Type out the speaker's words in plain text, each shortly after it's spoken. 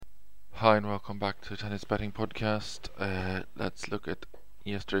Hi and welcome back to Tennis Betting Podcast. Let's look at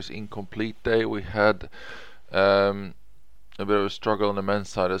yesterday's incomplete day. We had a bit of a struggle on the men's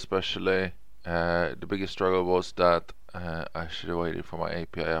side, especially. The biggest struggle was that I should have waited for my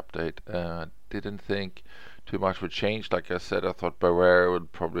API update. Didn't think too much would change. Like I said, I thought Barrera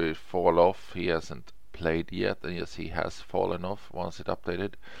would probably fall off. He hasn't played yet, and yes, he has fallen off once it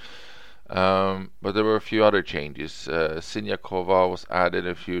updated. But there were a few other changes. Siniakova was added,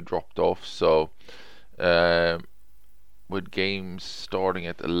 a few dropped off. So with games starting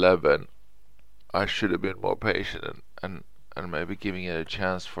at 11, I should have been more patient and maybe giving it a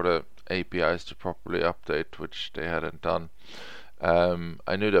chance for the APIs to properly update, which they hadn't done.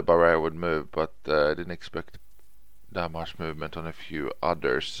 I knew that Barrera would move, but I didn't expect that much movement on a few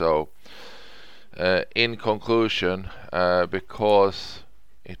others. So in conclusion, because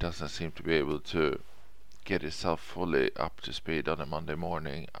it doesn't seem to be able to get itself fully up to speed on a Monday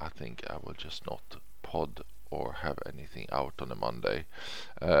morning, I think I will just not pod or have anything out on a Monday.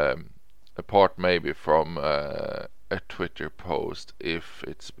 Apart maybe from a Twitter post if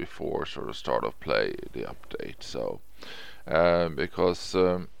it's before sort of start of play, the update. So because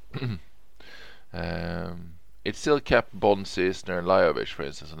it still kept Bonsi, Isner and Lajovic, for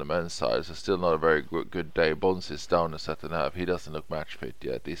instance, on the men's side. So still not a very good day. Bonsi's down a set and a half. He doesn't look match fit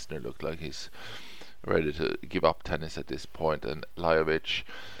yet. Isner looks like he's ready to give up tennis at this point. And Lajovic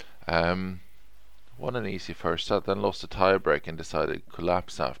won an easy first set, then lost a tiebreak and decided to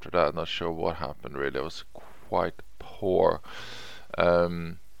collapse after that. Not sure what happened really. It was quite poor.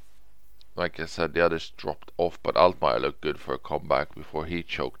 Like I said, the others dropped off, but Altmaier looked good for a comeback before he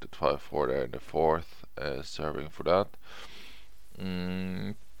choked at 5-4 there in the fourth, serving for that.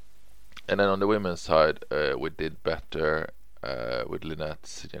 And then on the women's side, we did better with Linette,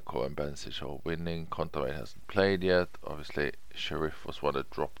 Siniakova and Bencic all winning. Kontaveit hasn't played yet. Obviously, Sharif was one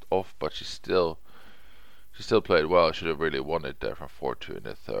that dropped off, but she still played well. Should have really won it there from 4-2 in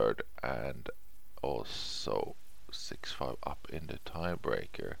the third, and also 6-5 up in the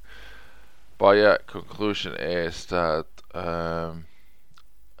tiebreaker. But yeah, conclusion is that I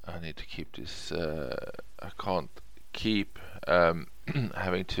need to keep this. I can't keep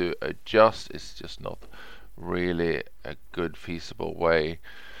having to adjust. It's just not really a good, feasible way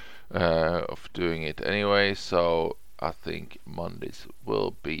of doing it anyway. So I think Mondays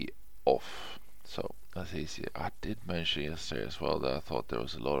will be off. So that's easy. I did mention yesterday as well that I thought there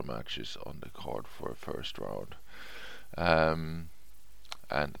was a lot of matches on the card for a first round.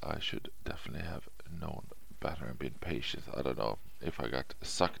 And I should definitely have known better and been patient. I don't know if I got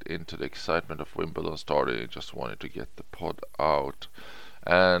sucked into the excitement of Wimbledon starting and just wanted to get the pod out.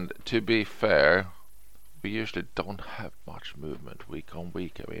 And to be fair, we usually don't have much movement week on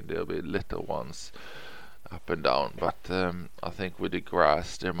week. I mean, there'll be little ones up and down, but I think with the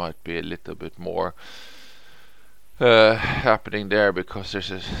grass there might be a little bit more happening there because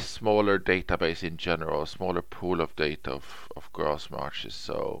there's a smaller database in general, a smaller pool of data of grass matches,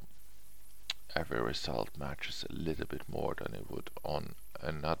 so every result matches a little bit more than it would on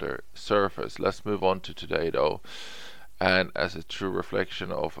another surface. Let's move on to today though, and as a true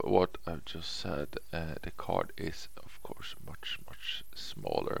reflection of what I've just said, the card is of course much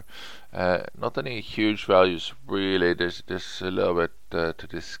smaller. Not any huge values really. There's a little bit to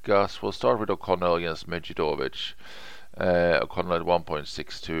discuss. We'll start with O'Connell against Medjidovic. O'Connell at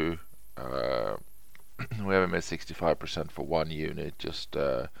 1.62. We have him at 65% for one unit. Just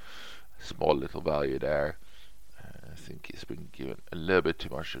a small little value there. I think he's been given a little bit too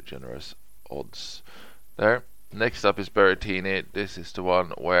much of generous odds there. Next up is Berrettini. This is the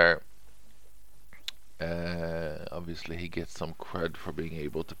one where obviously he gets some cred for being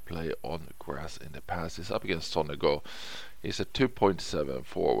able to play on grass in the past. He's up against Sonego. He's at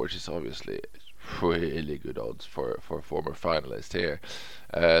 2.74, which is obviously really good odds for a former finalist here.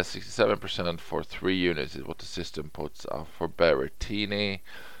 67% for 3 units is what the system puts up for Berrettini.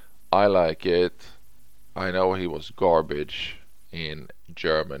 I like it. I know he was garbage in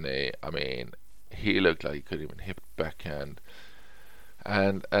Germany. I mean, he looked like he couldn't even hit backhand.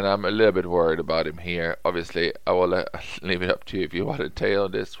 And I'm a little bit worried about him here. Obviously, I will leave it up to you if you want to tail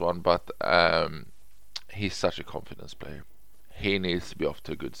on this one, but he's such a confidence player. He needs to be off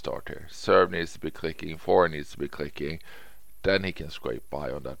to a good start here. Serve needs to be clicking, forehand needs to be clicking, then he can scrape by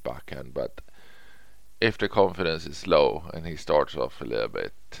on that backhand. But if the confidence is low and he starts off a little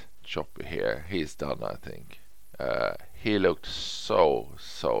bit choppy here, he's done, I think. He looked so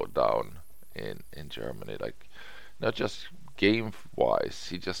down in Germany, like not just game wise,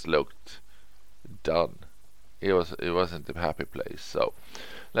 he just looked done. It wasn't a happy place. So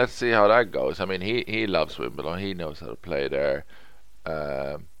let's see how that goes. I mean, he loves Wimbledon. He knows how to play there.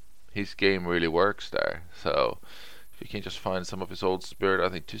 his game really works there. So if you can just find some of his old spirit, I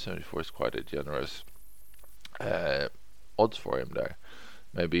think 274 is quite a generous odds for him there.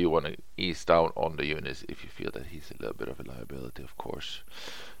 Maybe you want to ease down on the units if you feel that he's a little bit of a liability, of course.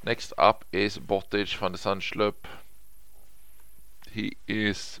 Next up is Bottage van de Sandsloop. He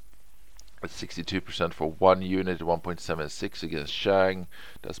is at 62% for one unit, 1.76 against Shang.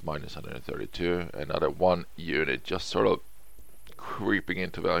 That's minus 132. Another one unit just sort of creeping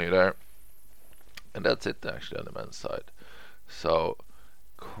into value there. And that's it actually on the men's side. So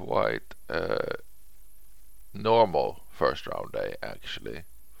quite normal first round day actually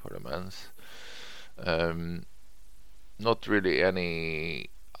for the men's. Not really any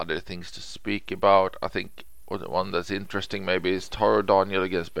other things to speak about. I think the one that's interesting maybe is Taro Daniel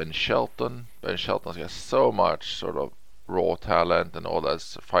against Ben Shelton. Ben Shelton's got so much sort of raw talent and all that.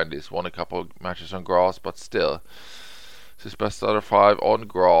 Finally he's won a couple of matches on grass, but still it's his best out of 5 on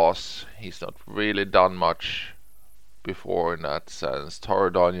grass. He's not really done much before in that sense. Taro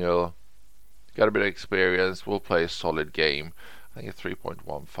Daniel got a bit of experience, will play a solid game. I think it's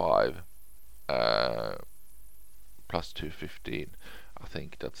 3.15 plus 215. I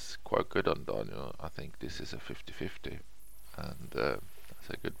think that's quite good on Daniel. I think this is a 50-50, and that's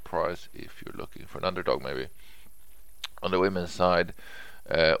a good price if you're looking for an underdog maybe. On the women's side,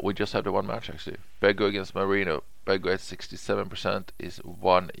 we just had the one match actually. Bego against Marino. Bego at 67% is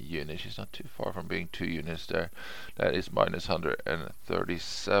one unit. She's not too far from being 2 units there. That is minus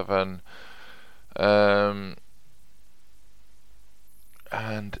 137.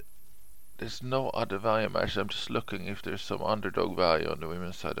 And there's no other value match. I'm just looking if there's some underdog value on the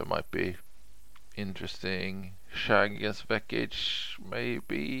women's side that might be interesting. Shang against Vekic,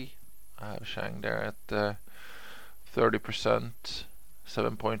 maybe. I have Shang there at 30%.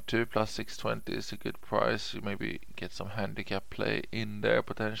 7.2 plus 620 is a good price. You maybe get some handicap play in there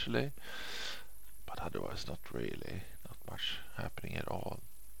potentially. But otherwise not really. Not much happening at all.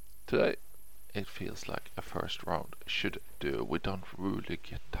 Today it feels like a first round should do. We don't really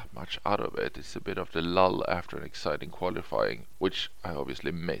get that much out of it. It's a bit of the lull after an exciting qualifying, which I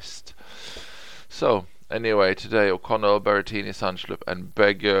obviously missed. So anyway, today O'Connell, Berrettini, Sandsloop and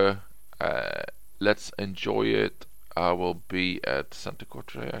Beggar. Let's enjoy it. I will be at Santa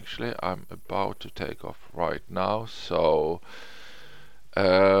Corte actually. I'm about to take off right now, so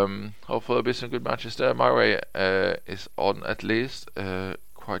hopefully there'll be some good matches there. My way is on at least.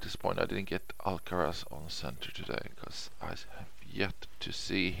 Quite disappointed I didn't get Alcaraz on center today because I have yet to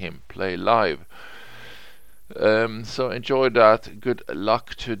see him play live. So enjoy that. Good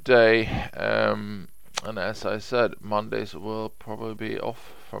luck today. And as I said, Mondays will probably be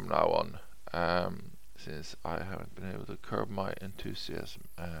off from now on. Since I haven't been able to curb my enthusiasm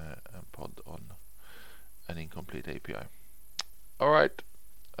and pod on an incomplete API. Alright,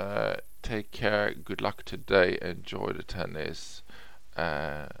 take care, good luck today, enjoy the tennis,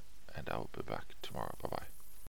 and I will be back tomorrow. Bye bye.